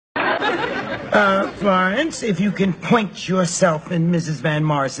Florence, if you can point yourself in Mrs. Van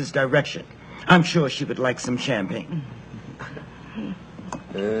Morris's direction. I'm sure she would like some champagne.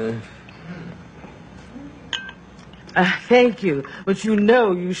 Thank you, but you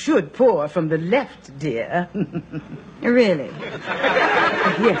know you should pour from the left, dear. Really?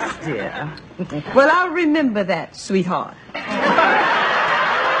 Yes, dear. Well, I'll remember that, sweetheart.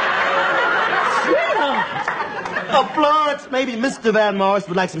 Florence, maybe Mr. Van Morris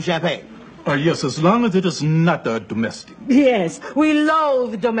would like some champagne. Yes, as long as it is not a domestic. Yes, we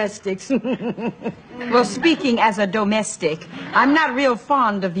loathe domestics. Well, speaking as a domestic, I'm not real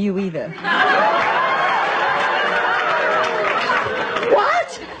fond of you either.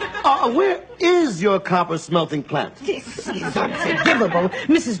 What? Where is your copper smelting plant? This is unforgivable.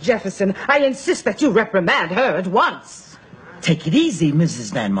 Mrs. Jefferson, I insist that you reprimand her at once. Take it easy,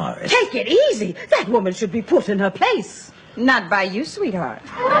 Mrs. Van Morris. Take it easy. That woman should be put in her place. Not by you, sweetheart.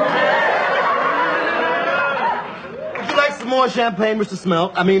 Would you like some more champagne, Mr.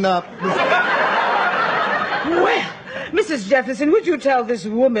 Smelt? Well, Mrs. Jefferson, would you tell this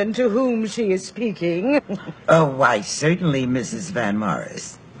woman to whom she is speaking? Oh, why, certainly, Mrs. Van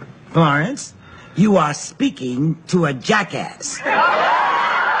Morris. Florence, you are speaking to a jackass.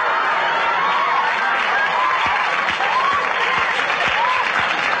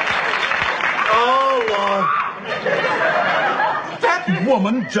 That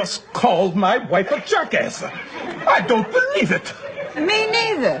woman just called my wife a jackass. I don't believe it. Me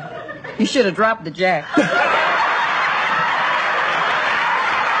neither. You should have dropped the jack.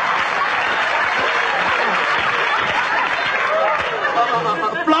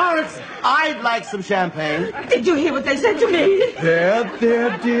 Florence, I'd like some champagne. Did you hear what they said to me? There,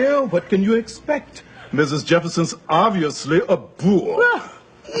 dear. What can you expect? Mrs. Jefferson's obviously a boor.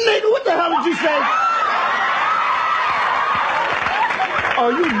 Nigga, what the hell did you say?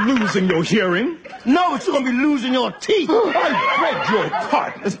 Are you losing your hearing? No, but you're going to be losing your teeth. I beg your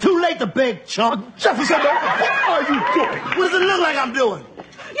pardon. It's too late to beg, chump. Jefferson, what are you doing? What does it look like I'm doing?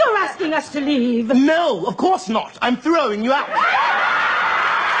 You're asking us to leave. No, of course not. I'm throwing you out.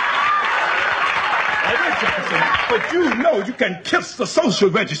 Jefferson, but you know you can kiss the social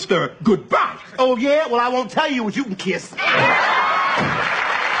register goodbye. Oh, yeah? Well, I won't tell you what you can kiss.